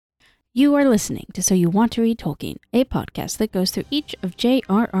You are listening to So You Want to Read Tolkien, a podcast that goes through each of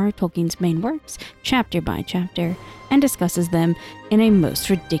J.R.R. Tolkien's main works, chapter by chapter, and discusses them in a most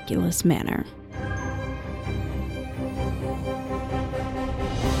ridiculous manner.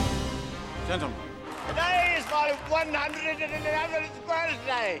 Gentlemen. Today is my 111th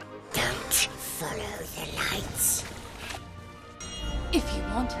birthday. Don't follow the lights. If you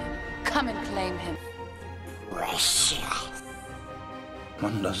want him, come and claim him. Precious.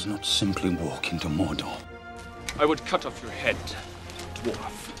 One does not simply walk into Mordor. I would cut off your head,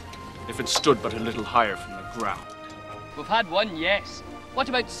 dwarf, if it stood but a little higher from the ground. We've had one, yes. What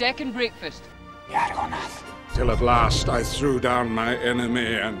about second breakfast? Yargonath. Till at last I threw down my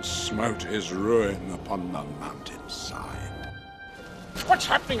enemy and smote his ruin upon the mountainside. What's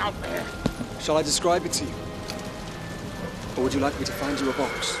happening out there? Shall I describe it to you? Or would you like me to find you a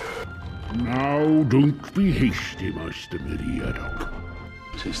box? Now don't be hasty, Master Meriadoc.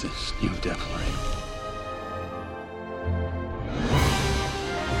 What is this new devilry?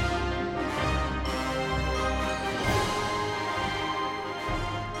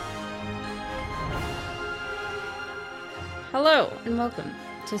 Hello, and welcome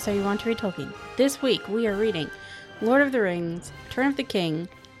to So You Want to Read Tolkien. This week, we are reading Lord of the Rings, Turn of the King,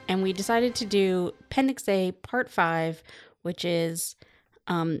 and we decided to do Appendix A, Part 5, which is,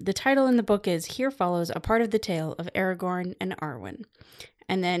 the title in the book is Here Follows a Part of the Tale of Aragorn and Arwen.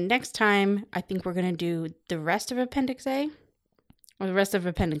 And then next time, I think we're going to do the rest of Appendix A, or the rest of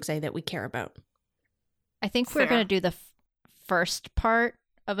Appendix A that we care about. I think we're going to do the first part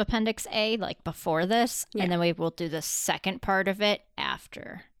of Appendix A, like before this, and then we will do the second part of it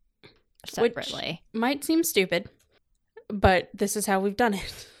after, separately. Which might seem stupid, but this is how we've done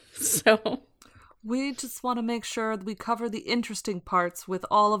it. So we just want to make sure that we cover the interesting parts with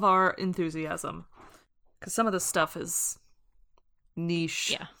all of our enthusiasm, because some of this stuff is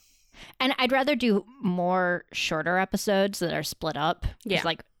niche. Yeah. And I'd rather do more shorter episodes that are split up. Yeah.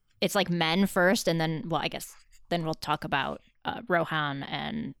 It's like men first, and then, well, I guess then we'll talk about Rohan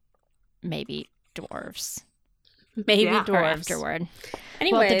and maybe dwarves. Maybe Or dwarves. afterward.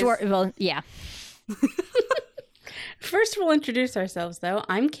 Anyways. Yeah. First, we'll introduce ourselves, though.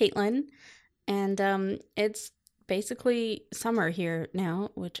 I'm Caitlin, and it's basically summer here now,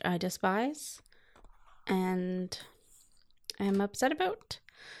 which I despise and I'm upset about.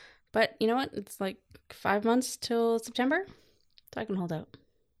 But you know what? It's like 5 months till September, so I can hold out.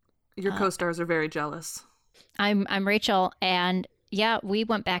 Your co-stars are very jealous. I'm Rachel, and yeah, we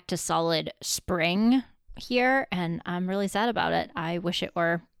went back to solid spring here, and I'm really sad about it. I wish it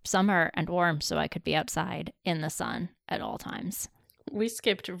were summer and warm so I could be outside in the sun at all times. We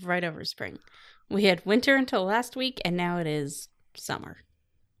skipped right over spring. We had winter until last week, and now it is summer.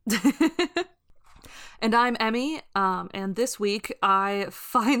 And I'm Emmy, and this week I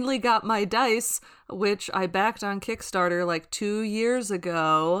finally got my dice, which I backed on Kickstarter like 2 years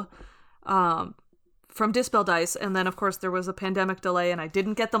ago, from Dispel Dice, and then of course there was a pandemic delay and I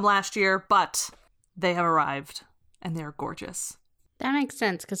didn't get them last year, but they have arrived, and they're gorgeous. That makes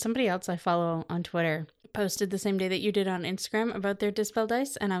sense, because somebody else I follow on Twitter posted the same day that you did on Instagram about their Dispel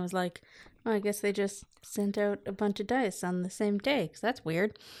Dice, and I was like, well, I guess they just sent out a bunch of dice on the same day, because that's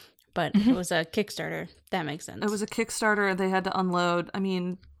weird. But it was a Kickstarter. That makes sense. It was a Kickstarter. They had to unload. I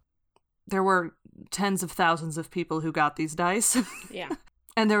mean, there were tens of thousands of people who got these dice. Yeah.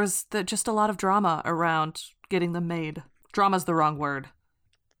 And there was just a lot of drama around getting them made. Drama's the wrong word.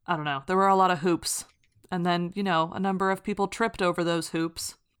 I don't know. There were a lot of hoops. And then, a number of people tripped over those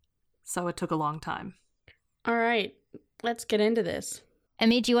hoops. So it took a long time. All right. Let's get into this.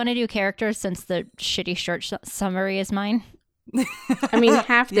 Emmy, do you want to do characters since the shitty short summary is mine? I mean,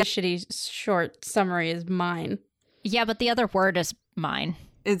 half the shitty short summary is mine. Yeah, but the other word is mine.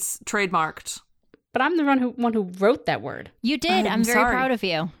 It's trademarked. But I'm the one who wrote that word. You did. I'm very proud of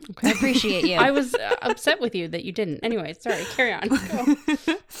you. Okay. I appreciate you. I was upset with you that you didn't. Anyway, sorry. Carry on. Go.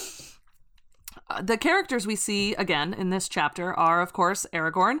 The characters we see, again, in this chapter are, of course,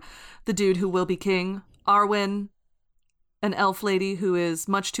 Aragorn, the dude who will be king, Arwen, an elf lady who is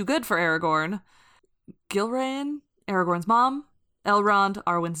much too good for Aragorn, Gilraen, Aragorn's mom, Elrond,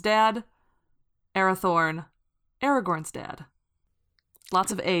 Arwen's dad, Arathorn, Aragorn's dad.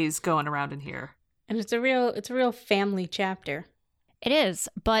 Lots of A's going around in here. And it's a real family chapter. It is,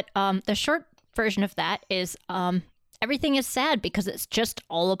 but the short version of that is everything is sad because it's just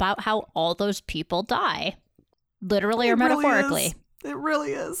all about how all those people die, literally or metaphorically. It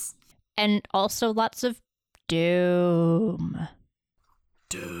really is. And also lots of doom.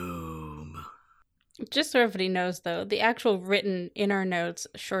 Just so everybody knows, though, the actual written in our notes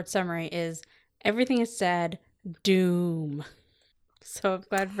short summary is everything is sad, doom. So I'm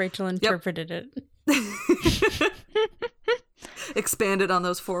glad Rachel interpreted it. Expanded on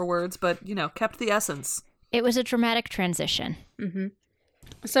those 4 words, but, kept the essence. It was a dramatic transition. Mm-hmm.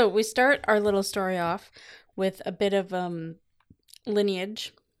 So we start our little story off with a bit of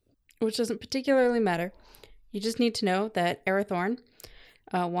lineage, which doesn't particularly matter. You just need to know that Arathorn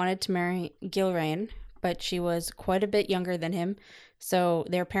wanted to marry Gilraen, but she was quite a bit younger than him. So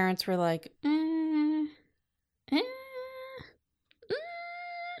their parents were like,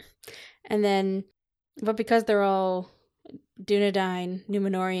 And then, but because they're all Dunedain,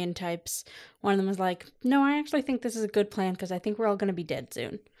 Numenorian types, one of them was like, no, I actually think this is a good plan because I think we're all going to be dead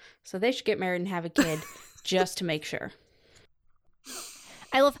soon. So they should get married and have a kid just to make sure.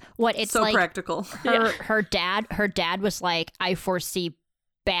 I love what it's so like. Practical. Her dad was like, I foresee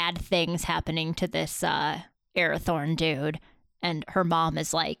bad things happening to this Arathorn dude. And her mom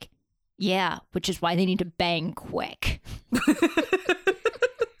is like, yeah, which is why they need to bang quick.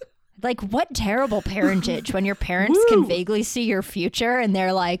 Like, what terrible parentage when your parents can vaguely see your future and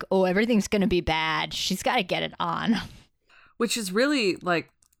they're like, oh, everything's going to be bad. She's got to get it on. Which is really like,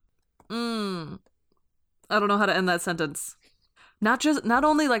 I don't know how to end that sentence. Not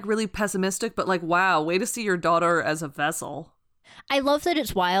only like really pessimistic, but like, wow, way to see your daughter as a vessel. I love that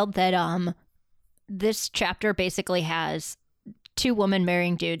it's wild that this chapter basically has 2 women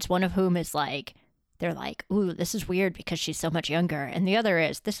marrying dudes, one of whom is like, they're like, ooh, this is weird because she's so much younger. And the other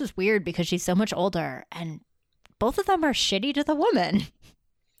is, this is weird because she's so much older. And both of them are shitty to the woman.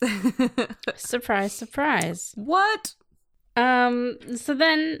 Surprise, surprise. What? So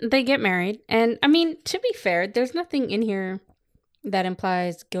then they get married. And I mean, to be fair, there's nothing in here that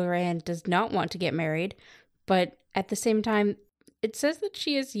implies Gilraen does not want to get married. But at the same time, it says that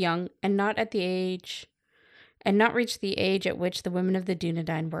she is young and not reached the age at which the women of the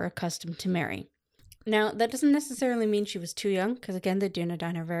Dunedain were accustomed to marry. Now, that doesn't necessarily mean she was too young, because again, the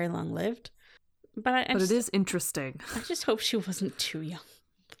Dunedain are very long-lived. But it is interesting. I just hope she wasn't too young.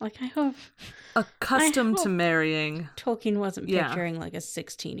 Like, I hope... Accustomed to marrying. Tolkien wasn't picturing, like, a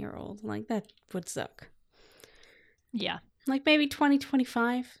 16-year-old. Like, that would suck. Yeah. Like, maybe 20,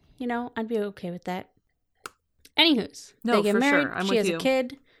 25, I'd be okay with that. Anywho's, no, they get for married, sure. I'm she with has you. a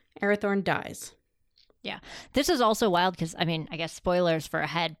kid, Arathorn dies. Yeah. This is also wild because, I mean, I guess spoilers for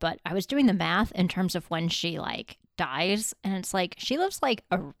ahead, but I was doing the math in terms of when she, like, dies, and it's like, she lives, like,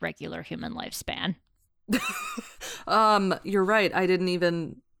 a regular human lifespan. You're right. I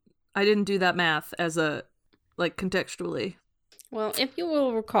didn't do that math as contextually. Well, if you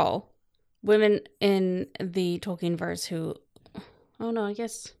will recall, women in the Tolkien verse who... Oh, no,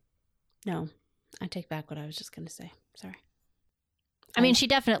 I take back what I was just going to say. Sorry. I mean, she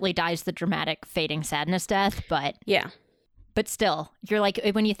definitely dies the dramatic fading sadness death, but... Yeah. But still, you're like,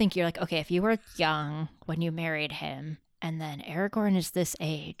 when you think, you're like, okay, if you were young when you married him, and then Aragorn is this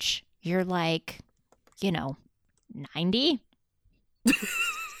age, you're like, 90?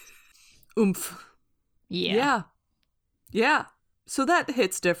 Oomph. Yeah. Yeah. So that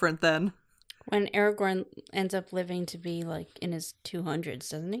hits different then. When Aragorn ends up living to be, like, in his 200s,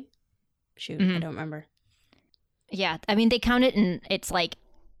 doesn't he? Shoot, I don't remember. Yeah, I mean, they count it and it's like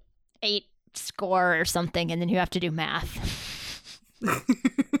 8 score or something, and then you have to do math.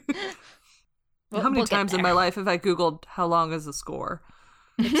 How many times in my life have I Googled how long is a score?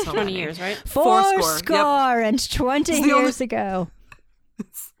 It's 20 years, right? Fourscore yep. and 20 years ago.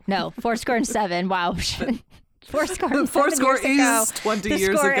 No, 407. Wow. Fourscore and 7 years ago. Is 20 the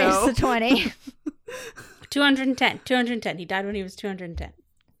years score ago. Is the 20. 210. He died when he was 210.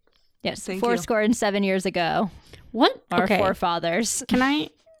 Yes, Thank fourscore and 7 years ago. What? Our okay. forefathers. Can I,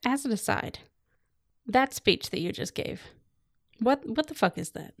 as an aside, that speech that you just gave, what the fuck is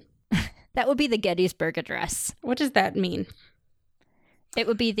that? That would be the Gettysburg Address. What does that mean? It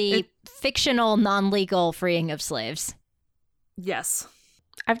would be the fictional, non-legal freeing of slaves. Yes.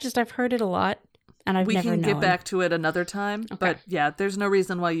 I've heard it a lot, and I've never known. We can get back to it another time, but yeah, there's no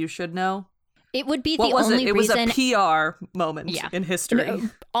reason why you should know. It would be what the was only it? reason... It was a PR moment in history. No,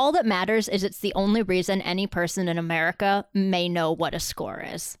 all that matters is it's the only reason any person in America may know what a score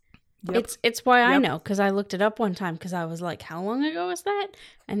is. Yep. It's why I know, because I looked it up one time because I was like, how long ago was that?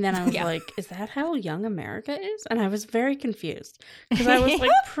 And then I was like, is that how young America is? And I was very confused because I was like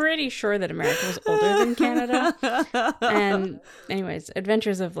pretty sure that America was older than Canada. And anyways,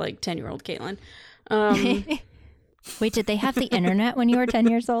 adventures of like 10-year-old Caitlin. Wait, did they have the internet when you were 10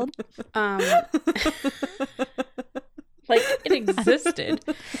 years old? Like it existed.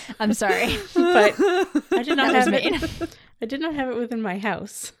 I'm sorry, but I did not have it. I did not have it within my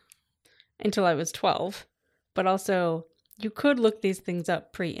house until I was 12. But also, you could look these things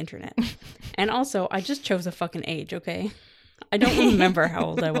up pre-internet. And also, I just chose a fucking age, okay? I don't remember how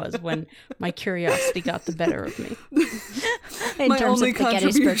old I was when my curiosity got the better of me. In terms of the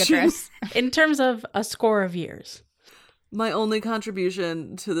Gettysburg Address. In terms of a score of years. My only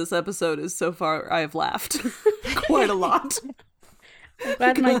contribution to this episode is so far I have laughed quite a lot. I'm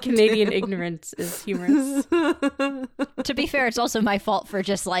glad my Canadian ignorance is humorous. To be fair, it's also my fault for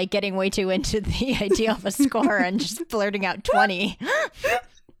just like getting way too into the idea of a score and just blurting out 20.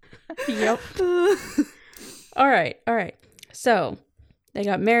 Yep. All right. So they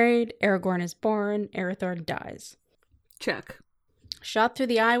got married. Aragorn is born. Arathorn dies. Check. Shot through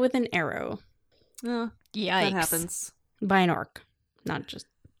the eye with an arrow. Yikes. That happens. By an orc. Not just...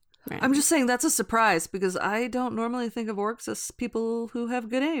 random. I'm just saying that's a surprise because I don't normally think of orcs as people who have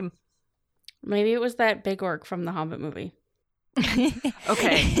good aim. Maybe it was that big orc from the Hobbit movie.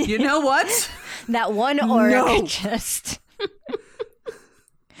 Okay, you know what? That one orc No. just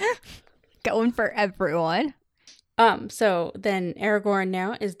going for everyone. So then Aragorn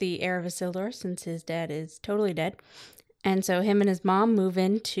now is the heir of Isildur since his dad is totally dead. And so him and his mom move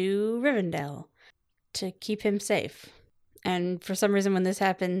into Rivendell to keep him safe. And for some reason when this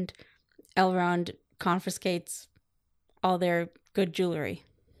happened, Elrond confiscates all their good jewelry.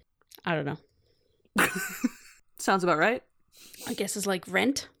 I don't know. Sounds about right. I guess it's like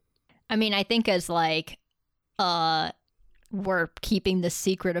rent. I mean, I think as like, we're keeping the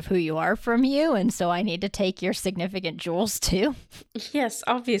secret of who you are from you, and so I need to take your significant jewels too. Yes,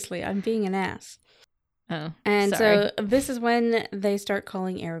 obviously. I'm being an ass. Oh, And sorry. so this is when they start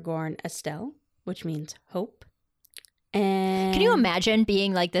calling Aragorn Estelle, which means hope. And Can you imagine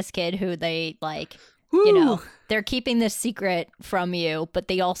being like this kid who they like, you know, they're keeping this secret from you, but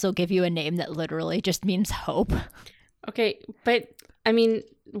they also give you a name that literally just means hope. Okay, but I mean,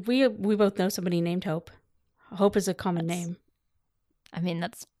 we both know somebody named Hope. Hope is a common name. I mean,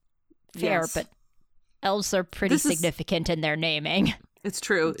 that's fair, Yes. but elves are pretty This is- significant in their naming. It's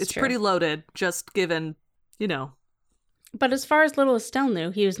true. It's true. pretty loaded, just given, you know. But as far as little Estelle knew,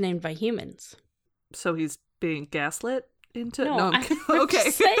 he was named by humans. So he's being gaslit into No, I'm I'm kidding. Okay.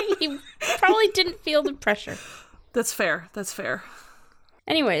 just saying he probably didn't feel the pressure. That's fair. That's fair.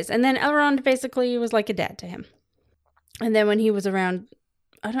 Anyways, and then Elrond basically was like a dad to him. And then when he was around,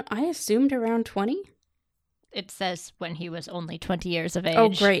 I assumed around 20? It says when he was only 20 years of age. Oh,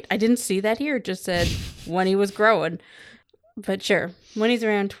 great. I didn't see that here. It just said when he was growing. But sure, when he's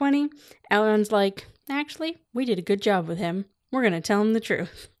around 20, Elrond's like, actually, we did a good job with him. We're going to tell him the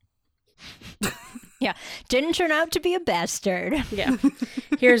truth. Yeah, didn't turn out to be a bastard. Yeah.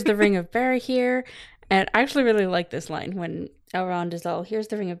 Here's the Ring of Barahir. And I actually really like this line when Elrond is all, here's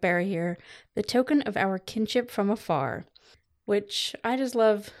the Ring of Barahir, the token of our kinship from afar. Which I just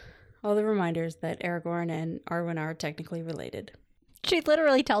love all the reminders that Aragorn and Arwen are technically related. She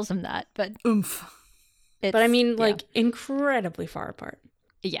literally tells him that, but Oomph. it's, But I mean, yeah. like, incredibly far apart.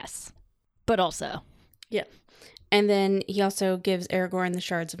 Yes, but also. Yeah. And then he also gives Aragorn the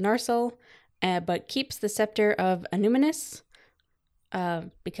Shards of Narsil, but keeps the Scepter of Annuminus,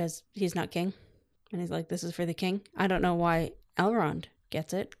 because he's not king. And he's like, this is for the king. I don't know why Elrond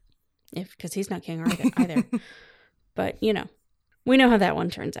gets it, because he's not king either. But, you know, we know how that one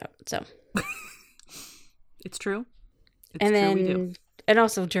turns out, so. It's true. It's And true, then, we do. and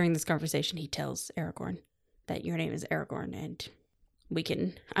also during this conversation, he tells Aragorn that your name is Aragorn, and we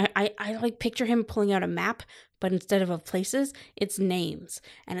can, I like picture him pulling out a map, but instead of places, it's names.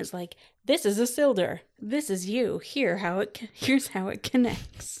 And it's like, this is Isildur. This is you. Here's how it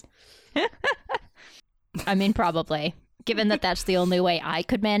connects. I mean, probably. Given that that's the only way I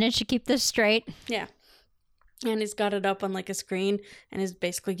could manage to keep this straight. Yeah. And he's got it up on like a screen and is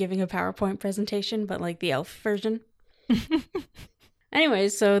basically giving a PowerPoint presentation, but like the elf version.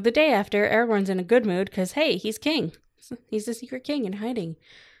 Anyways, so the day after, Aragorn's in a good mood because, hey, he's king. He's the secret king in hiding.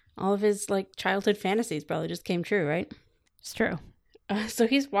 All of his like childhood fantasies probably just came true, right? It's true. So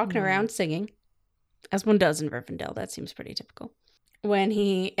he's walking around singing, as one does in Rivendell. That seems pretty typical.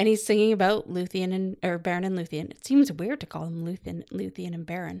 He's singing about Luthien or Beren and Luthien. It seems weird to call him Luthien and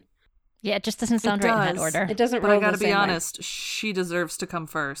Beren. Yeah, it just doesn't sound right in that order. It doesn't But roll I gotta the be same way. honest, she deserves to come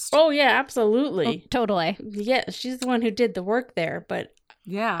first. Oh yeah, absolutely. Oh, totally. Yeah, she's the one who did the work there, but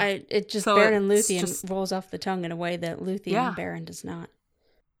Yeah. So Beren and it's Luthien just- rolls off the tongue in a way that Luthien and Beren does not.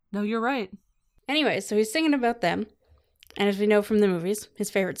 No, you're right. Anyway, so he's singing about them, and as we know from the movies,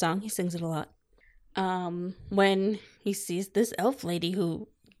 his favorite song, he sings it a lot. When he sees this elf lady who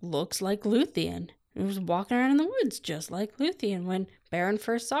looks like Luthien, who was walking around in the woods just like Luthien when Beren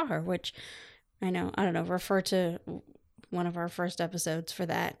first saw her, which refer to one of our first episodes for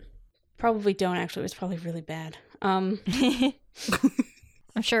that. Probably don't actually. It was probably really bad. I'm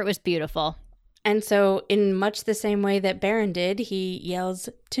sure it was beautiful. And so, in much the same way that Baron did, he yells,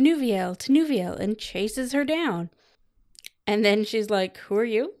 Tenuviel, Tenuviel, and chases her down. And then she's like, who are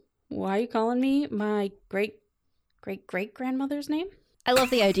you? Why are you calling me my great-great-great-grandmother's name? I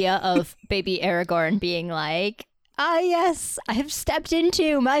love the idea of baby Aragorn being like, ah, yes, I have stepped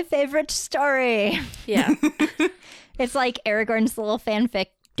into my favorite story. Yeah. It's like Aragorn's little fanfic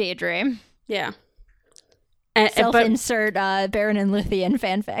daydream. Yeah. Self-insert Baron and Luthien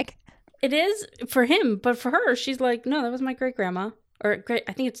fanfic. It is for him, but for her, she's like, no, that was my great-grandma. Or great,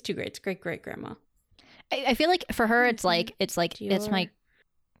 I think it's two greats, great-great-grandma. I feel like for her, it's like it's my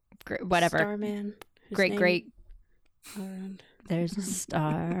whatever. Starman. Great. There's a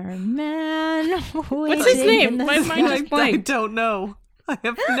Starman. What's his name? My mind is blank. I don't know. I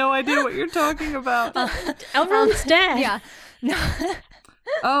have no idea what you're talking about. Elrond's dad. Yeah. No.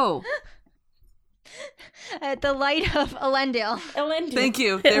 Oh. At the light of Elendil. Thank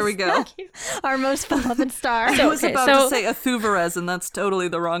you. There we go. Our most beloved star. I was about to say Athuvarez, and that's totally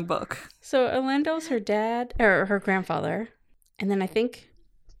the wrong book. So Elendil's her dad, or her grandfather, and then I think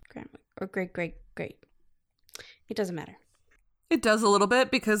grandma or great. It doesn't matter. It does a little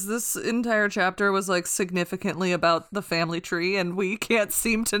bit because this entire chapter was like significantly about the family tree, and we can't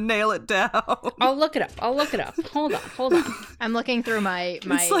seem to nail it down. I'll look it up. Hold on. I'm looking through my.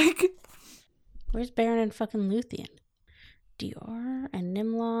 It's like, where's Baron and fucking Luthien? Dior and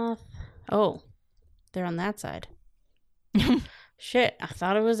Nimloth. Oh, they're on that side. Shit, I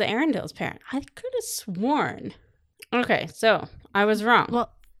thought it was Arundel's parent. I could have sworn. Okay, so I was wrong.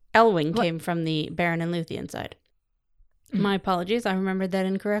 Well, Elwing came from the Baron and Luthien side. My apologies, I remembered that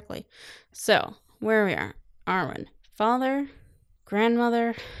incorrectly. So, where we are. Arwen. Father,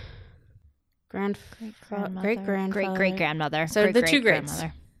 grandmother, great-grandfather. Great-great-grandmother. So the two greats.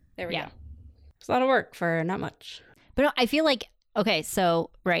 There we go. It's a lot of work for not much. But no, I feel like, okay, so,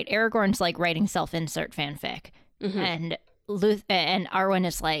 right, Aragorn's like writing self-insert fanfic. Mm-hmm. And Arwen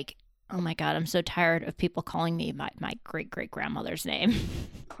is like, oh my god, I'm so tired of people calling me my great-great-grandmother's name.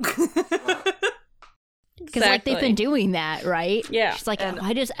 Because like they've been doing that, right? Yeah. She's like,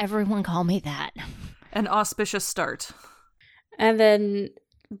 why does everyone call me that? An auspicious start. And then,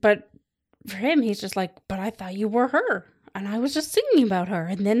 but for him, he's just like, but I thought you were her. And I was just singing about her.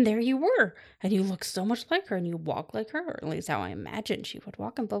 And then there you were. And you look so much like her. And you walk like her. Or at least how I imagined she would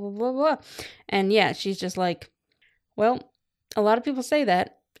walk and blah, blah, blah, blah. And yeah, she's just like, well, a lot of people say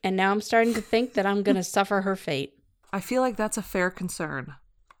that. And now I'm starting to think that I'm going to suffer her fate. I feel like that's a fair concern.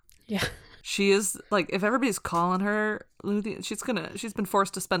 Yeah. She is, like, if everybody's calling her she's been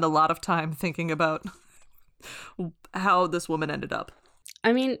forced to spend a lot of time thinking about how this woman ended up.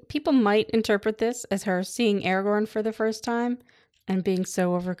 I mean, people might interpret this as her seeing Aragorn for the first time and being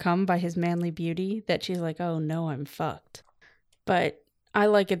so overcome by his manly beauty that she's like, oh no, I'm fucked. But I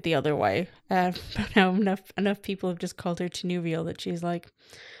like it the other way. But now enough people have just called her Tenuviel that she's like,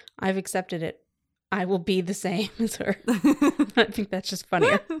 I've accepted it. I will be the same as her. I think that's just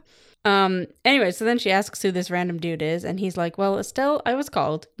funnier. Anyway, so then she asks who this random dude is, and he's like, well, Estelle, I was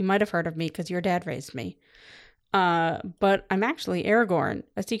called. You might have heard of me because your dad raised me. But I'm actually Aragorn,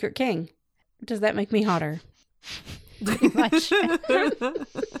 a secret king. Does that make me hotter? Pretty much.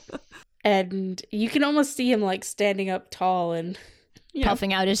 And you can almost see him like standing up tall and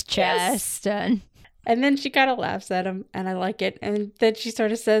puffing out his chest. Yes. And then she kind of laughs at him, and I like it. And then she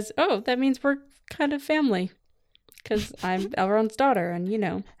sort of says, oh, that means we're kind of family. Because I'm Elrond's daughter,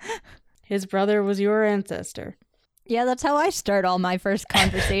 and his brother was your ancestor. Yeah, that's how I start all my first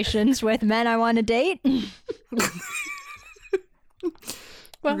conversations with men I want to date. Well,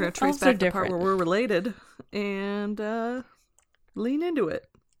 we're going to trace back the part where we're related and lean into it.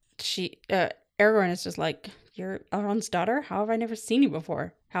 Aragorn is just like, you're Elrond's daughter? How have I never seen you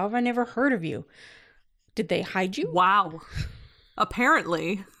before? How have I never heard of you? Did they hide you? Wow.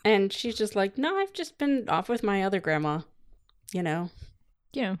 Apparently. And she's just like, no, I've just been off with my other grandma.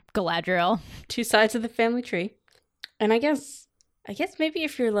 Galadriel. Two sides of the family tree. And I guess maybe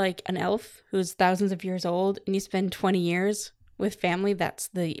if you're like an elf who's thousands of years old and you spend 20 years with family, that's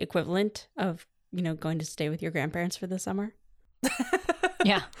the equivalent of, going to stay with your grandparents for the summer.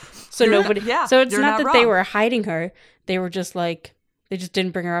 Yeah. So so it's not that wrong. They were hiding her. They were just like, they just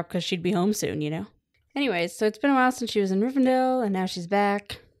didn't bring her up because she'd be home soon, Anyways, so it's been a while since she was in Rivendell, and now she's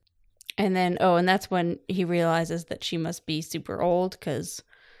back. And then, and that's when he realizes that she must be super old because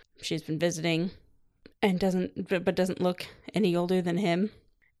she's been visiting and doesn't look any older than him.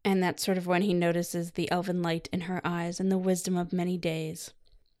 And that's sort of when he notices the elven light in her eyes and the wisdom of many days.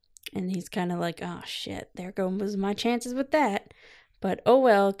 And he's kind of like, oh shit, there goes my chances with that. But oh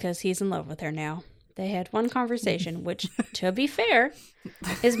well, because he's in love with her now. They had one conversation, which, to be fair,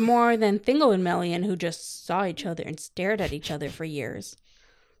 is more than Thingol and Melian, who just saw each other and stared at each other for years.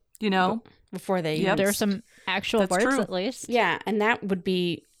 You know? Before they... There are some actual words, true. at least. Yeah, and that would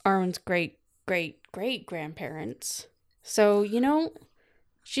be Arwen's great-great-great-grandparents. So, you know,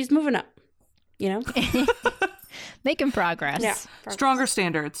 she's moving up, you know? Making progress. Yeah. Stronger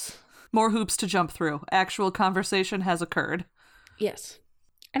standards. More hoops to jump through. Actual conversation has occurred. Yes.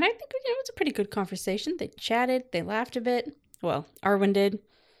 And I think, you know, it's a pretty good conversation. They chatted, they laughed a bit. Well, Arwen did.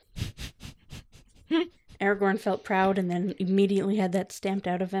 Aragorn felt proud and then immediately had that stamped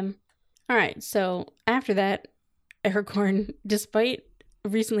out of him. All right, so after that, Aragorn, despite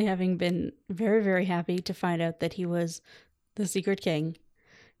recently having been very, very happy to find out that he was the secret king,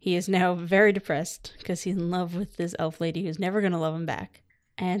 he is now very depressed because he's in love with this elf lady who's never going to love him back.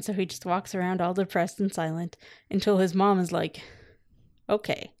 And so he just walks around all depressed and silent until his mom is like,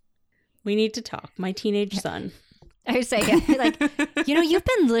 okay, we need to talk. My teenage son. I was saying, like, you know, you've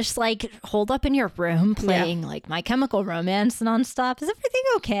been just like holed up in your room playing like My Chemical Romance nonstop. Is everything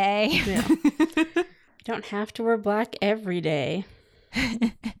okay? Yeah. You don't have to wear black every day.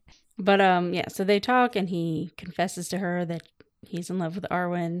 But yeah, so they talk and he confesses to her that he's in love with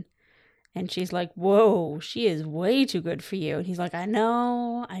Arwen. And she's like, whoa, she is way too good for you. And he's like, I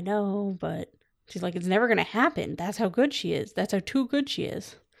know, but she's like, it's never going to happen. That's how good she is. That's how too good she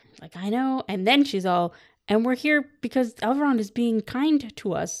is. He's like, I know. And then she's all, and we're here because Elrond is being kind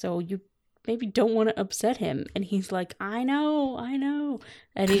to us. So you maybe don't want to upset him. And he's like, I know.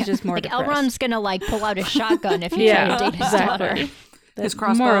 And he's just more like depressed. Elrond's going to like pull out a shotgun if you try to date his daughter. That's his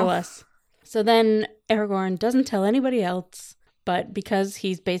crossbow. More or less. So then Aragorn doesn't tell anybody else. But because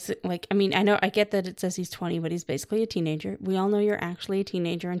he's basically, like, I mean, I get that it says he's 20, but he's basically a teenager. We all know you're actually a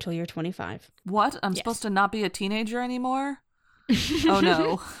teenager until you're 25. What? I'm supposed to not be a teenager anymore?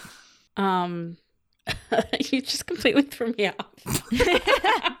 Oh, no. You just completely threw me off.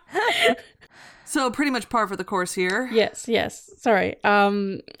 So pretty much par for the course here. Yes. Sorry.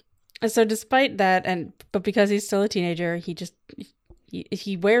 So despite that, but because he's still a teenager,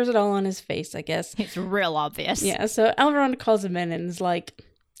 he wears it all on his face, I guess. It's real obvious. Yeah, so Elrond calls him in and is like,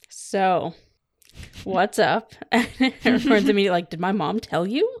 so, what's up? And Elrond's immediately like, did my mom tell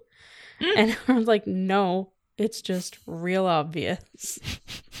you? And Elrond's like, no, it's just real obvious.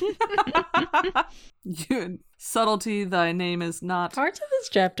 Subtlety, thy name is not. Parts of this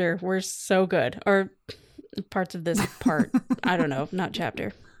chapter were so good. Or parts of this part. I don't know, not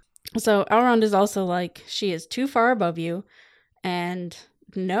chapter. So Elrond is also like, she is too far above you. And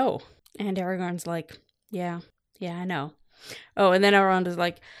no. And Aragorn's like, yeah, I know. Oh, and then Elrond is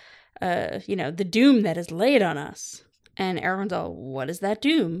like, the doom that is laid on us. And Aragorn's all, what is that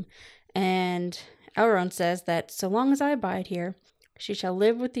doom? And Elrond says that so long as I abide here, she shall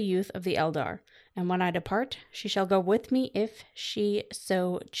live with the youth of the Eldar. And when I depart, she shall go with me if she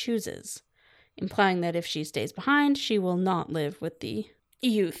so chooses. Implying that if she stays behind, she will not live with the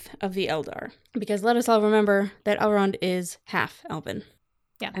youth of the Eldar. Because let us all remember that Elrond is half elven.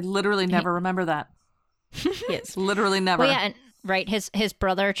 Yeah. I literally never remember that. Yes. Literally never. Well, yeah, and right, his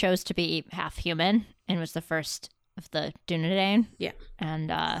brother chose to be half human and was the first of the Dunedain. Yeah. And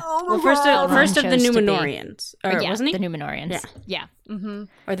first of the chose to be- Numenorians. Or wasn't he? The Numenorians. Yeah. Mm-hmm.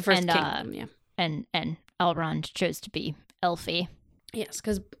 Or the first And, kingdom, yeah. And Elrond chose to be Elfie. Yes,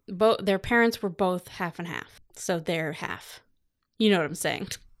 because their parents were both half and half. So they're half. You know what I'm saying?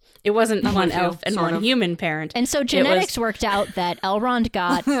 It wasn't one elf and one human parent. And so genetics worked out that Elrond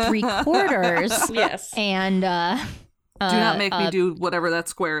got 3/4. Yes. And do not make me do whatever that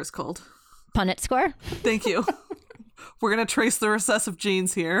square is called. Punnett square. Thank you. We're going to trace the recessive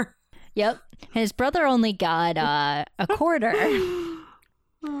genes here. Yep. His brother only got a quarter.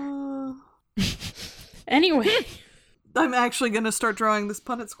 Anyway. I'm actually going to start drawing this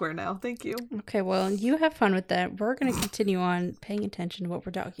Punnett square now. Thank you. Okay, well, you have fun with that. We're going to continue on paying attention to what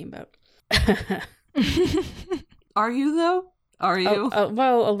we're talking about. Are you, though? Are you?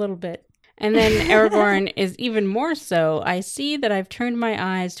 Well, a little bit. And then Aragorn is even more so. I see that I've turned my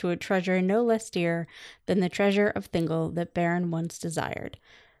eyes to a treasure no less dear than the treasure of Thingol that Beren once desired.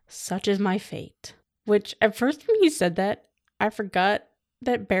 Such is my fate. Which, at first when he said that, I forgot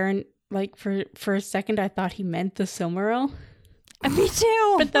that Beren... Like, for a second, I thought he meant the Silmaril. Me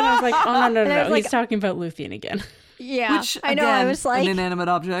too. But then I was like, oh, no. Like, he's talking about Luthien again. Yeah. Which, I know. again, I was like... an inanimate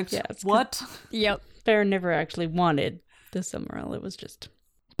object. Yeah, what? Yep. Beren never actually wanted the Silmaril. It was just...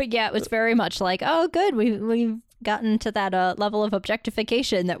 But yeah, it was very much like, oh, good. We've gotten to that level of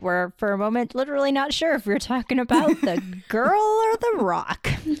objectification that we're, for a moment, literally not sure if we're talking about the girl or the rock.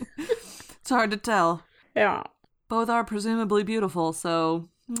 It's hard to tell. Yeah. Both are presumably beautiful, so...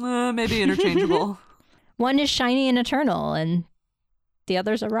 maybe interchangeable. One is shiny and eternal, and the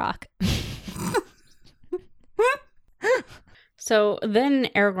other's a rock. So then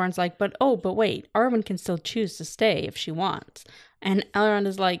Aragorn's like, but wait, Arwen can still choose to stay if she wants. And Elrond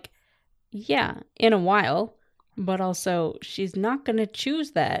is like, yeah, in a while, but also she's not going to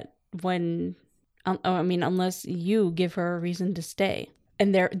choose that unless you give her a reason to stay.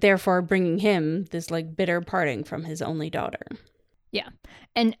 And therefore bringing him this like bitter parting from his only daughter. Yeah.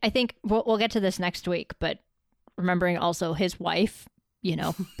 And I think we'll get to this next week, but remembering also his wife,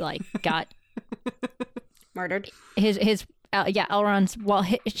 like got murdered. Elrond's,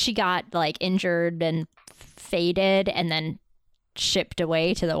 she got like injured and faded and then shipped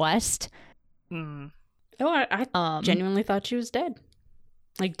away to the west. Oh, I genuinely thought she was dead.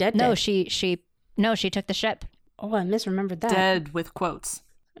 Like dead. No, dead. she took the ship. Oh, I misremembered that. Dead with quotes.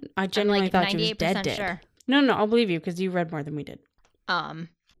 I genuinely thought she was dead. Sure. No, I'll believe you because you read more than we did.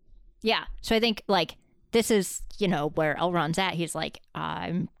 Yeah. So I think like this is, where Elrond's at. He's like,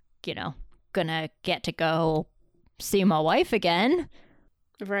 I'm, gonna get to go see my wife again.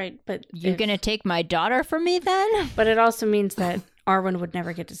 Right, but you're gonna take my daughter from me then? But it also means that Arwen would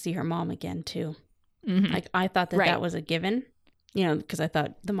never get to see her mom again too. Mm-hmm. Like I thought that was a given, because I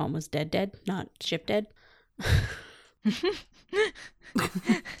thought the mom was dead, not ship dead.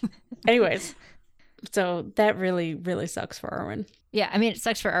 Anyways, so that really, really sucks for Arwen. Yeah, I mean, it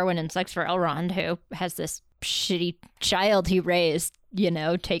sucks for Arwen and sucks for Elrond, who has this shitty child he raised,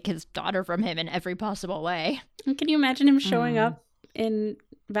 take his daughter from him in every possible way. And can you imagine him showing up in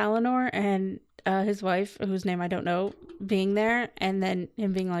Valinor and his wife, whose name I don't know, being there, and then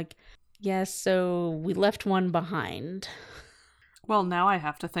him being like, yes, so we left one behind. Well, now I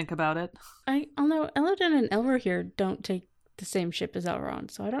have to think about it. Although Elladan and Elrohir don't take the same ship as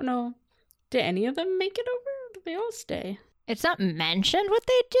Elrond, so I don't know. Did any of them make it over? Or did they all stay? It's not mentioned what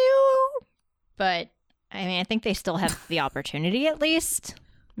they do, but I mean, I think they still have the opportunity at least.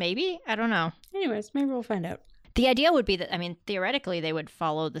 Maybe? I don't know. Anyways, maybe we'll find out. The idea would be that, I mean, theoretically, they would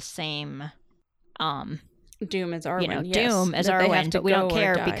follow the same doom as Arwen. Doom as Arwen, but we don't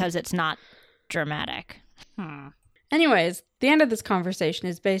care because it's not dramatic. Anyways, the end of this conversation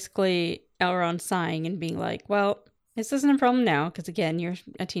is basically Elrond sighing and being like, well, this isn't a problem now because, again, you're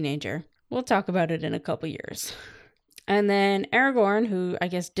a teenager. We'll talk about it in a couple years. And then Aragorn, who I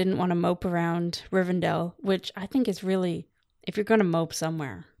guess didn't want to mope around Rivendell, which I think is really, if you're going to mope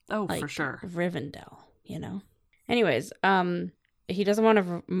somewhere. Oh, for sure. Rivendell, Anyways, he doesn't want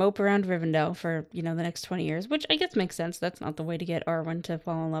to mope around Rivendell for, the next 20 years, which I guess makes sense. That's not the way to get Arwen to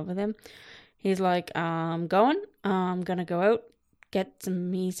fall in love with him. He's like, I'm going to go out, get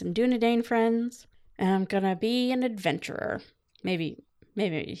some Dunedain friends, and I'm going to be an adventurer. Maybe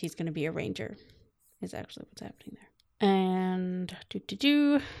he's going to be a ranger is actually what's happening there. And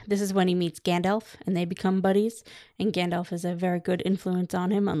this is when he meets Gandalf, and they become buddies, and Gandalf is a very good influence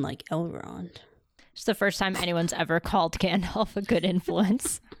on him, unlike Elrond. It's the first time anyone's ever called Gandalf a good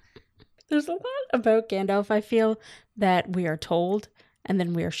influence. There's a lot about Gandalf, I feel, that we are told, and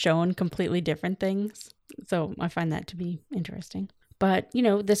then we are shown completely different things. So I find that to be interesting. But,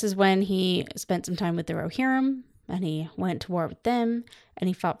 this is when he spent some time with the Rohirrim, and he went to war with them, and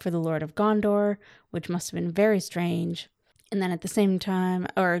he fought for the Lord of Gondor, which must have been very strange. And then at the same time,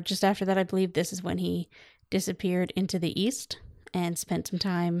 or just after that, I believe this is when he disappeared into the east and spent some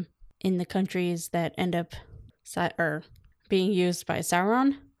time in the countries that end up being used by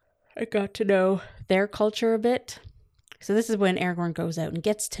Sauron. I got to know their culture a bit. So this is when Aragorn goes out and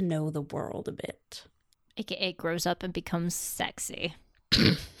gets to know the world a bit. AKA grows up and becomes sexy.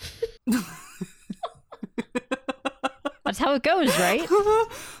 That's how it goes, right?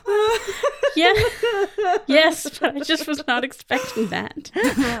 Yeah. Yes, but I just was not expecting that.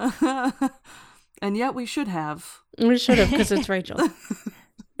 And yet we should have. We should have, because it's Rachel.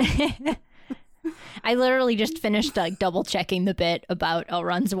 I literally just finished double checking the bit about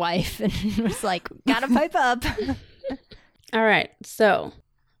Elrond's wife and was like, gotta pipe up. All right, so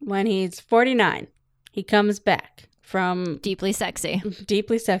when he's 49, he comes back from deeply sexy,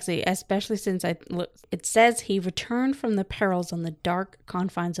 especially since it says he returned from the perils on the dark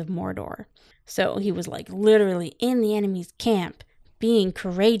confines of Mordor. So he was like literally in the enemy's camp, being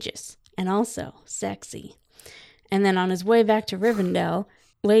courageous and also sexy. And then on his way back to Rivendell,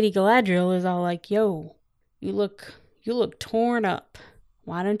 Lady Galadriel is all like, "Yo, you look torn up.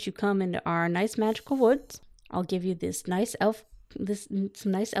 Why don't you come into our nice magical woods? I'll give you some nice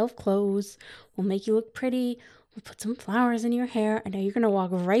elf clothes. We'll make you look pretty. We'll put some flowers in your hair. And now you're going to walk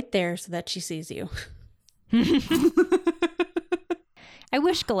right there so that she sees you." I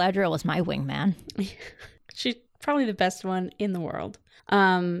wish Galadriel was my wingman. She probably the best one in the world.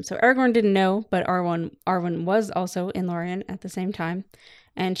 So Aragorn didn't know, but Arwen was also in Lorien at the same time.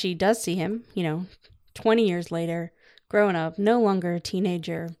 And she does see him, 20 years later, growing up, no longer a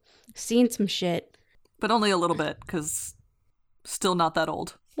teenager, seen some shit. But only a little bit, because still not that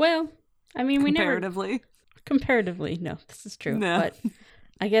old. Well, I mean, Comparatively, no, this is true. No. But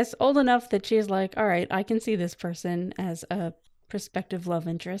I guess old enough that she's like, all right, I can see this person as a prospective love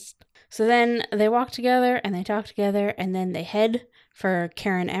interest. So then they walk together and they talk together, and then they head for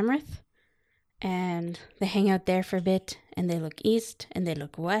Cairn Amrith, and they hang out there for a bit, and they look east and they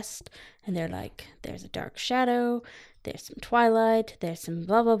look west, and they're like, there's a dark shadow, there's some twilight, there's some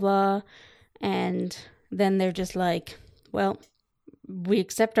blah blah blah, and then they're just like, well, we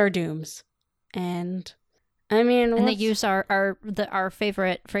accept our dooms. And I mean, and they use our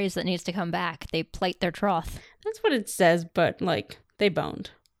favorite phrase that needs to come back. They plight their troth. That's what it says, but like they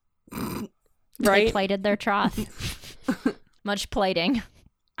boned, right? They plighted their troth. Much plighting.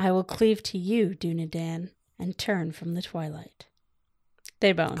 I will cleave to you, Dunedain, and turn from the twilight.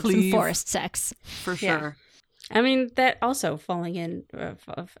 They boned. Some forest sex for sure. Yeah. I mean, that also following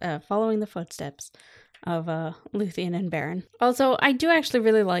the footsteps of Luthien and Beren. Also, I do actually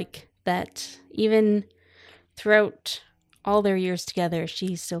really like that even throughout all their years together,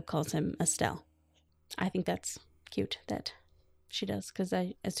 she still calls him Estelle. I think that's cute that she does, because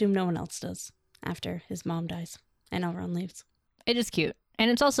I assume no one else does after his mom dies and Elrond leaves. It is cute. And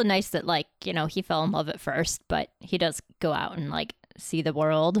it's also nice that, like, he fell in love at first, but he does go out and, like, see the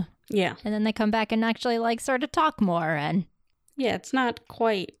world. Yeah. And then they come back and actually, like, sort of talk more. And yeah, it's not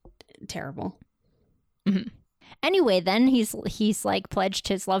quite terrible. Mm-hmm. Anyway, then he's like pledged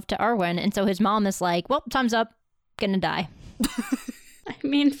his love to Arwen, and so his mom is like, well, time's up, gonna die. I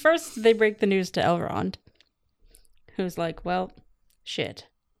mean, first they break the news to Elrond, who's like, well, shit,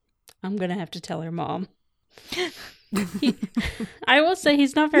 I'm gonna have to tell her mom. I will say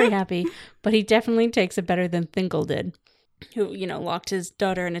he's not very happy, but he definitely takes it better than Thingol did, who, locked his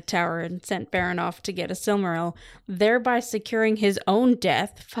daughter in a tower and sent Beren off to get a Silmaril, thereby securing his own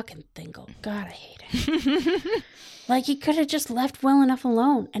death. Fucking Thingol. God, I hate it. Like, he could have just left well enough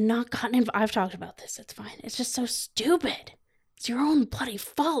alone and not gotten involved. I've talked about this. It's fine. It's just so stupid. It's your own bloody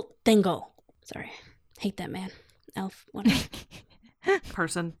fault, Thingol. Sorry. Hate that man. Elf. Whatever.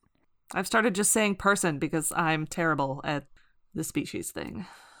 Person. I've started just saying person because I'm terrible at the species thing.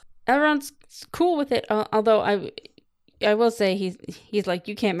 Elrond's cool with it, although I will say he's like,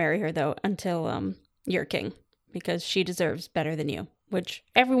 you can't marry her, though, until you're king, because she deserves better than you, which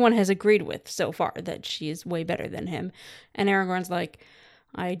everyone has agreed with so far, that she is way better than him. And Aragorn's like,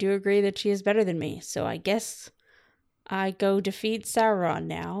 I do agree that she is better than me, so I guess I go defeat Sauron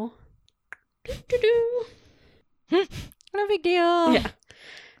now. No big deal. Yeah.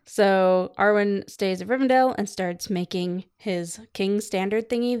 So Arwen stays at Rivendell and starts making his king standard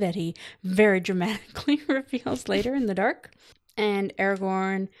thingy that he very dramatically reveals later in the dark. And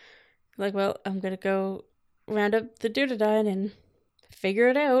Aragorn, like, well, I'm going to go round up the Dunedain and figure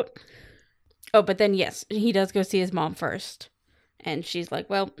it out. Oh, but then, yes, he does go see his mom first. And she's like,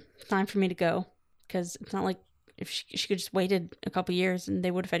 well, it's time for me to go. Because it's not like if she could just waited a couple years and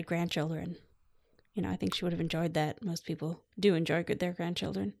they would have had grandchildren. I think she would have enjoyed that. Most people do enjoy their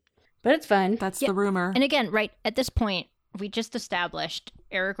grandchildren. But it's fine. That's the rumor. And again, right at this point, we just established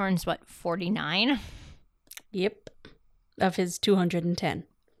Aragorn's, 49? Yep. Of his 210.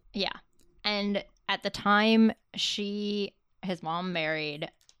 Yeah. And at the time his mom married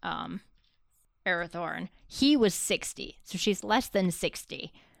Arathorn, he was 60. So she's less than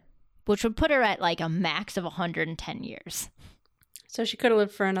 60, which would put her at like a max of 110 years. So she could have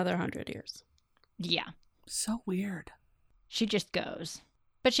lived for another 100 years. Yeah. So weird. She just goes.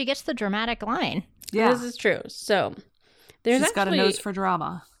 But she gets the dramatic line. Yeah. This is true. So she's got a nose for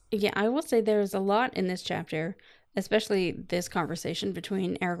drama. Yeah, I will say there's a lot in this chapter, especially this conversation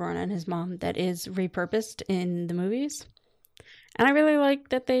between Aragorn and his mom, that is repurposed in the movies. And I really like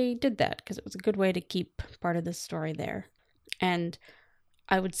that they did that, because it was a good way to keep part of the story there. And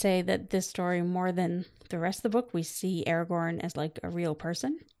I would say that this story, more than the rest of the book, we see Aragorn as like a real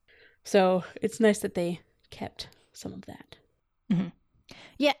person. So it's nice that they kept some of that. Mm-hmm.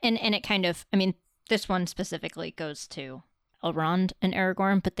 Yeah, and it kind of, I mean, this one specifically goes to Elrond and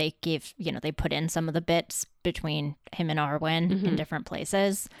Aragorn, but they gave, they put in some of the bits between him and Arwen in different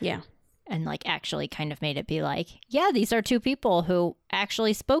places. Yeah. And like actually kind of made it be like, yeah, these are two people who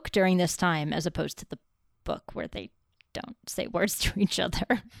actually spoke during this time, as opposed to the book where they don't say words to each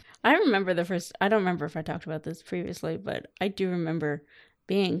other. I remember I don't remember if I talked about this previously, but I do remember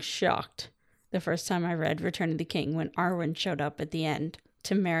being shocked the first time I read Return of the King when Arwen showed up at the end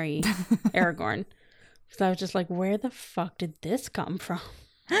to marry Aragorn. So I was just like, where the fuck did this come from?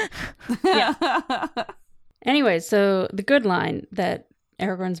 Yeah. Anyway, so the good line that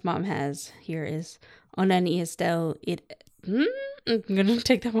Aragorn's mom has here is Onan y Estelle it. I'm gonna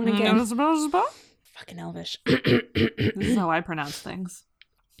take that one again. Fucking Elvish. This is how I pronounce things.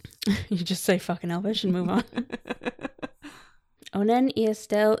 You just say fucking Elvish and move on. Onan y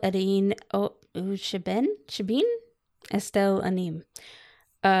Estelle Adin o Shabin Estelle Anim.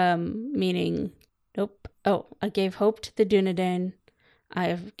 Meaning, nope. Oh, I gave hope to the Dunedain.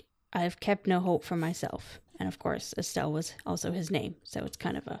 I have kept no hope for myself. And of course, Estelle was also his name, so it's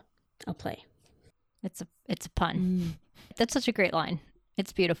kind of a play. It's a pun. That's such a great line.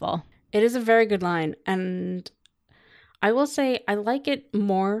 It's beautiful. It is a very good line, and I will say I like it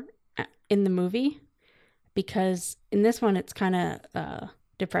more in the movie because in this one it's kind of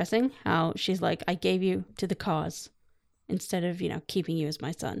depressing how she's like, I gave you to the cause instead of, keeping you as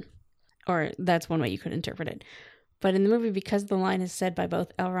my son. Or that's one way you could interpret it. But in the movie, because the line is said by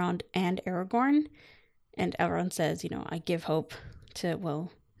both Elrond and Aragorn, and Elrond says, I give hope to,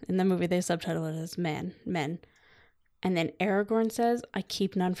 well, in the movie they subtitle it as men. And then Aragorn says, I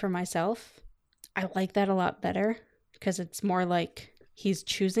keep none for myself. I like that a lot better because it's more like he's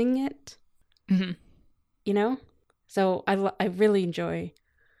choosing it. Mm-hmm. So I really enjoy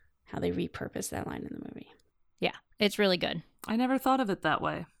how they repurpose that line in the movie. Yeah, it's really good. I never thought of it that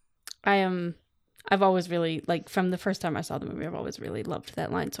way. I've always really, from the first time I saw the movie, I've always really loved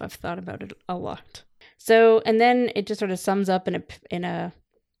that line, so I've thought about it a lot. So, and then it just sort of sums up in a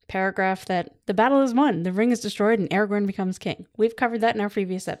paragraph that the battle is won, the ring is destroyed, and Aragorn becomes king. We've covered that in our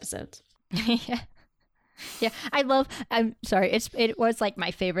previous episodes. Yeah, I'm sorry, it was like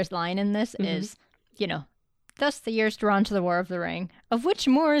my favorite line in this is, thus the years drawn to the War of the Ring, of which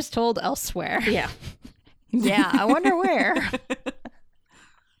more is told elsewhere. Yeah. Yeah, I wonder where.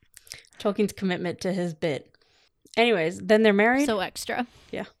 Tolkien's commitment to his bit. Anyways, then they're married. So extra.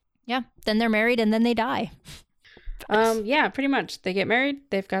 Yeah. Yeah, then they're married and then they die. Yeah, pretty much. They get married,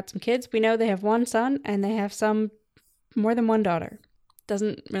 they've got some kids. We know they have one son and they have more than one daughter.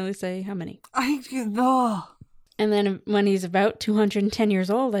 Doesn't really say how many. And then when he's about 210 years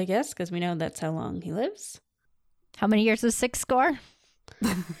old, I guess, because we know that's how long he lives. How many years is 6 score?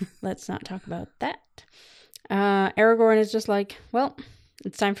 Let's not talk about that. Aragorn is just like, well,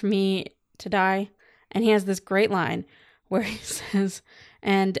 it's time for me to die. And he has this great line where he says,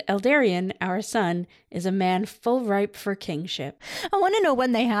 and Eldarion, our son, is a man full ripe for kingship. I want to know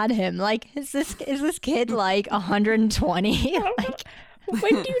when they had him. Like, is this kid like 120? Like,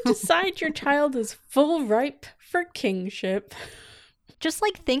 when do you decide your child is full ripe for kingship? Just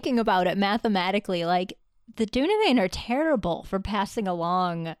like thinking about it mathematically, like the Dunedain are terrible for passing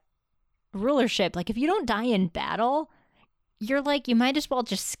along rulership. Like if you don't die in battle, you're like, you might as well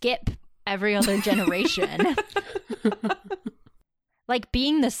just skip every other generation. Like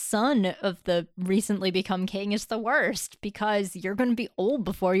being the son of the recently become king is the worst because you're going to be old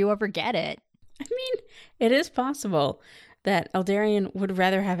before you ever get it. I mean, it is possible that Eldarion would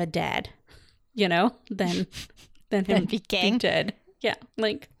rather have a dad, than him be king. Be dead. Yeah,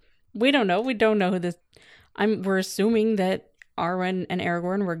 like we don't know. We don't know who this. We're assuming that Arwen and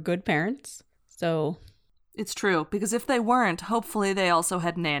Aragorn were good parents. So it's true because if they weren't, hopefully they also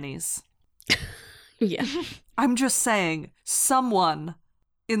had nannies. Yeah. I'm just saying, someone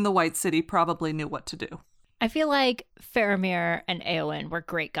in the White City probably knew what to do. I feel like Faramir and Éowyn were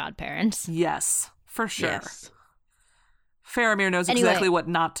great godparents. Yes, for sure. Yes. Faramir knows exactly what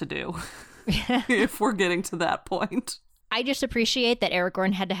not to do, if we're getting to that point. I just appreciate that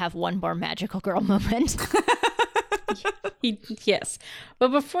Aragorn had to have one more magical girl moment. Yes. But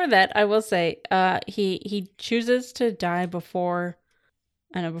before that, I will say, he chooses to die before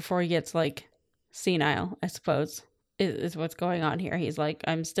he gets, senile, I suppose, is what's going on here. He's like,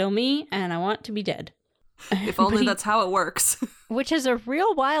 I'm still me, and I want to be dead. If only that's how it works. Which is a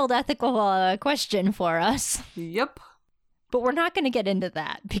real wild ethical question for us. Yep. But we're not going to get into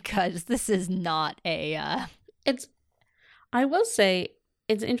that because this is not a... I will say,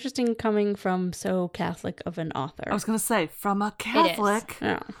 it's interesting coming from so Catholic of an author. I was going to say, from a Catholic.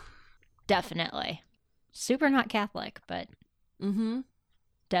 Yeah. Definitely. Super not Catholic, but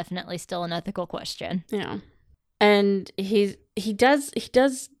definitely still an ethical question. Yeah. And he does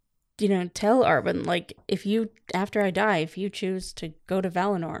tell Arwen, after I die, if you choose to go to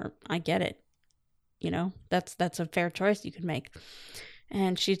Valinor, I get it. That's a fair choice you could make.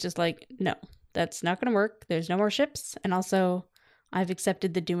 And she's just like, no, that's not going to work. There's no more ships. And also, I've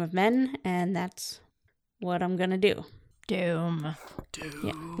accepted the doom of men, and that's what I'm going to do. Doom.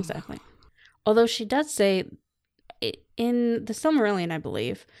 Yeah, exactly. Although she does say, in the Silmarillion, I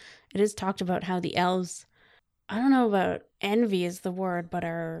believe, it is talked about how the elves, I don't know about envy is the word, but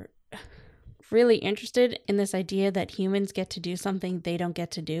are really interested in this idea that humans get to do something they don't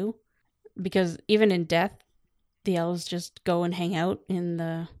get to do. Because even in death, the elves just go and hang out in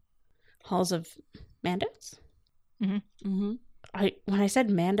the halls of Mandos. Mm-hmm. Mm-hmm. When I said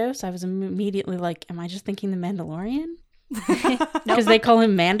Mandos, I was immediately like, am I just thinking the Mandalorian? Because they call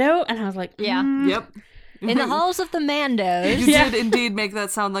him Mando, and I was like, Yep. In the halls of the Mandos. You did indeed make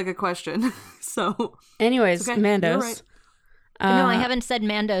that sound like a question. So, anyways, okay, Mandos. you're right. No, I haven't said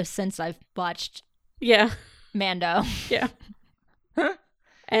Mando since I've watched Mando. Yeah.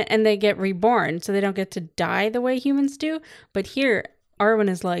 And they get reborn, so they don't get to die the way humans do. But here, Arwen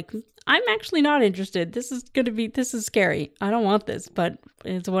is like, I'm actually not interested. This is scary. I don't want this, but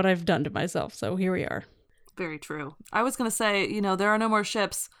it's what I've done to myself. So here we are. Very true. I was going to say, there are no more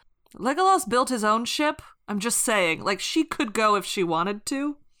ships. Legolas built his own ship. I'm just saying, like, she could go if she wanted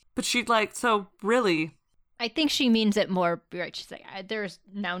to, but she'd so really. I think she means it more, right? She's like, there's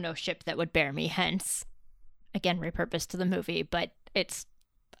now no ship that would bear me, hence, again, repurposed to the movie, but it's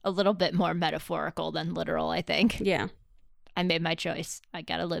a little bit more metaphorical than literal, I think. Yeah. I made my choice. I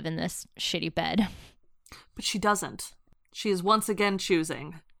gotta live in this shitty bed. But she doesn't. She is once again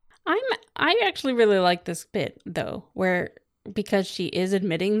choosing. I actually really like this bit, though, because she is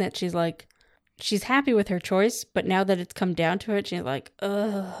admitting that she's happy with her choice, but now that it's come down to it, she's like,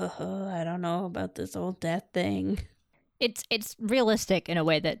 I don't know about this whole death thing. It's realistic in a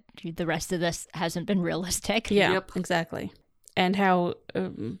way that the rest of this hasn't been realistic. Yeah, exactly. And how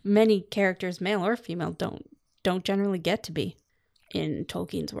many characters, male or female, don't generally get to be in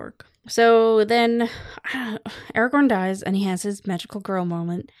Tolkien's work. So then Aragorn dies and he has his magical girl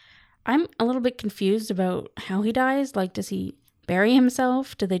moment. I'm a little bit confused about how he dies. Like, does he bury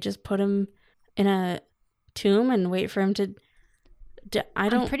himself? Do they just put him in a tomb and wait for him to...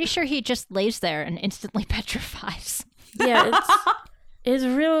 I'm pretty sure he just lays there and instantly petrifies. Yeah,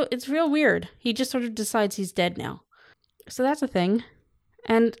 it's real weird. He just sort of decides he's dead now. So that's a thing.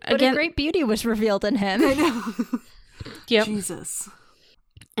 And but again, a great beauty was revealed in him. I know. Yep. Jesus.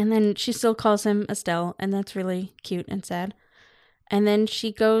 And then she still calls him Estelle, and that's really cute and sad. And then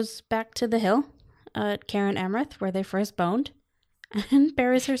she goes back to the hill at Cairn Amrith, where they first boned, and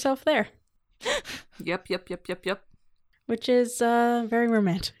buries herself there. Yep. Which is very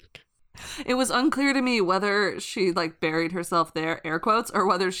romantic. It was unclear to me whether she buried herself there, air quotes, or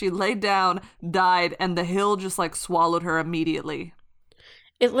whether she laid down, died, and the hill just swallowed her immediately.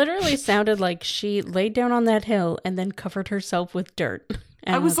 It literally sounded like she laid down on that hill and then covered herself with dirt.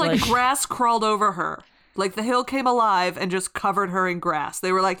 And I was like, grass crawled over her. Like the hill came alive and just covered her in grass.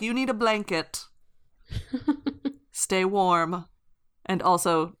 They were like, you need a blanket. Stay warm. And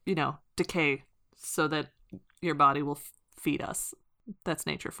also, decay so that your body will feed us. That's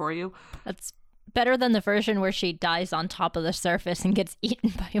nature for you. That's better than the version where she dies on top of the surface and gets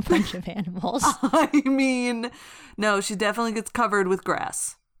eaten by a bunch of animals. I mean, no, she definitely gets covered with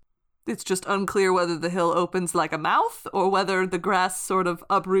grass. It's just unclear whether the hill opens like a mouth or whether the grass sort of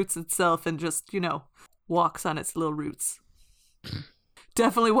uproots itself and just, walks on its little roots.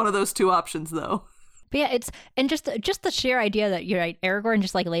 Definitely one of those two options, though. But yeah, just the sheer idea that you're right, Aragorn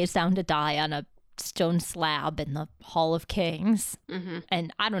just lays down to die on a stone slab in the Hall of Kings,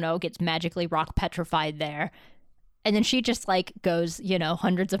 and I don't know, gets magically rock petrified there, and then she just goes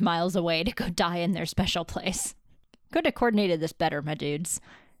hundreds of miles away to go die in their special place. Could have coordinated this better, my dudes.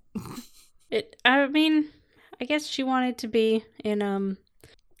 I mean, I guess she wanted to be in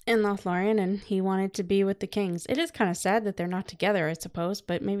Lothlorien, and he wanted to be with the kings. It is kind of sad that they're not together, I suppose,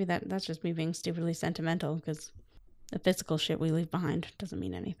 but maybe that's just me being stupidly sentimental, because the physical shit we leave behind doesn't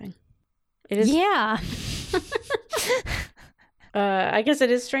mean anything. It is. Yeah. I guess it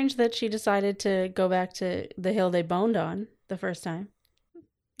is strange that she decided to go back to the hill they boned on the first time.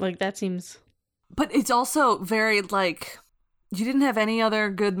 That seems... But it's also very, you didn't have any other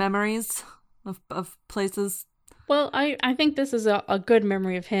good memories of places? Well, I think this is a good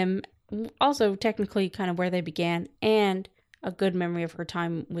memory of him. Also, technically, kind of where they began, and a good memory of her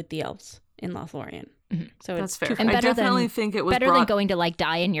time with the elves in Lothlorien. Mm-hmm. So that's fair. And I definitely think it was better than going to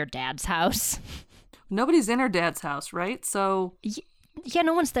die in your dad's house. Nobody's in her dad's house, right? So yeah,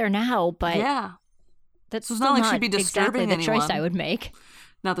 no one's there now, but yeah, that's so it's not like she'd be disturbing exactly the anyone. choice I would make.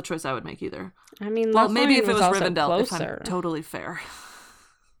 Not the choice I would make either. I mean, well, maybe if it was also Rivendell, closer. if I'm totally fair.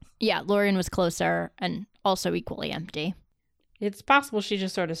 Yeah, Lorien was closer and also equally empty. It's possible she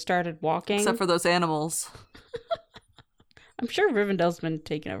just sort of started walking. Except for those animals. I'm sure Rivendell's been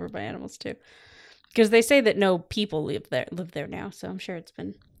taken over by animals too. Because they say that no people live there now, so I'm sure it's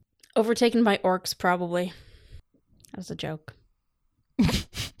been overtaken by orcs, probably. That was a joke.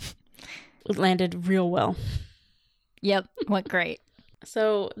 It landed real well. Yep, went great.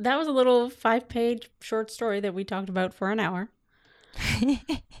 So that was a little 5-page short story that we talked about for an hour.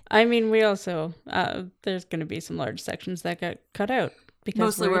 I mean, we also, there's going to be some large sections that got cut out. Because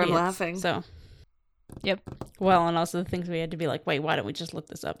mostly we're where I'm idiots, laughing. So, yep. Well, and also the things we had to be like, wait, why don't we just look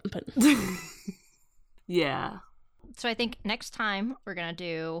this up and put... Yeah. So I think next time we're going to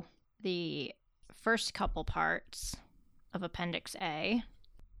do the first couple parts of Appendix A.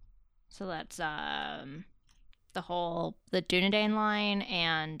 So that's the Dunedain line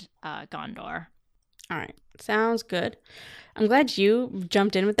and Gondor. All right. Sounds good. I'm glad you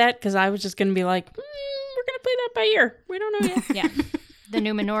jumped in with that because I was just going to be like, we're going to play that by ear. We don't know yet. Yeah. The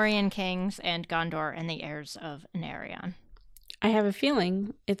Númenórean kings and Gondor and the heirs of Anarion. I have a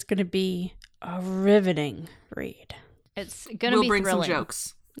feeling it's going to be a riveting read. It's going to be bring thrilling, some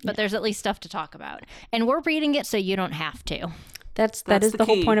jokes. But there's at least stuff to talk about. And we're reading it so you don't have to. That is the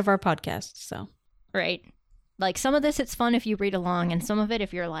whole point of our podcast, so. Right. Like, some of this, it's fun if you read along, and some of it,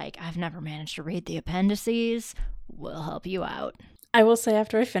 if you're like, I've never managed to read the appendices, we'll help you out. I will say,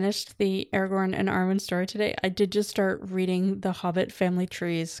 after I finished the Aragorn and Arwen story today, I did just start reading the Hobbit family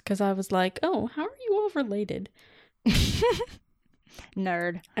trees, because I was like, oh, how are you all related?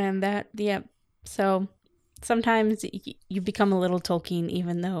 Nerd. And that, yeah. So, sometimes you become a little Tolkien,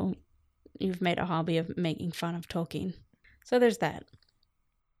 even though you've made a hobby of making fun of Tolkien. So there's that.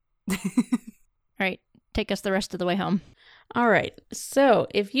 All right. Take us the rest of the way home. All right. So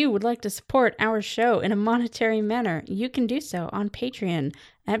if you would like to support our show in a monetary manner, you can do so on Patreon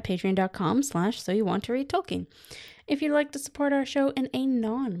at patreon.com/soyouwanttoreadtolkien. If you'd like to support our show in a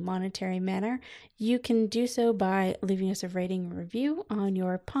non-monetary manner, you can do so by leaving us a rating and review on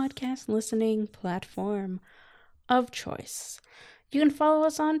your podcast listening platform of choice. You can follow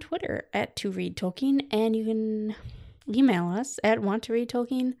us on Twitter at ToReadTolkien, and you can email us at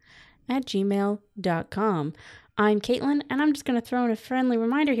wanttoreadtolkien@gmail.com. I'm Caitlin, and I'm just going to throw in a friendly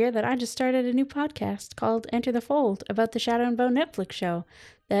reminder here that I just started a new podcast called Enter the Fold about the Shadow and Bone Netflix show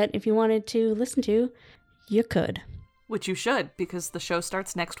that if you wanted to listen to, you could. Which you should, because the show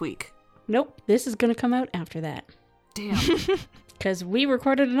starts next week. Nope, this is going to come out after that. Damn. Because we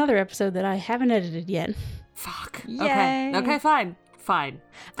recorded another episode that I haven't edited yet. Fuck. Yay. Okay, fine. Fine.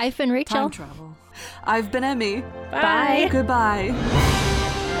 I've been Rachel. Time travel. I've been Emmy. Bye. Goodbye.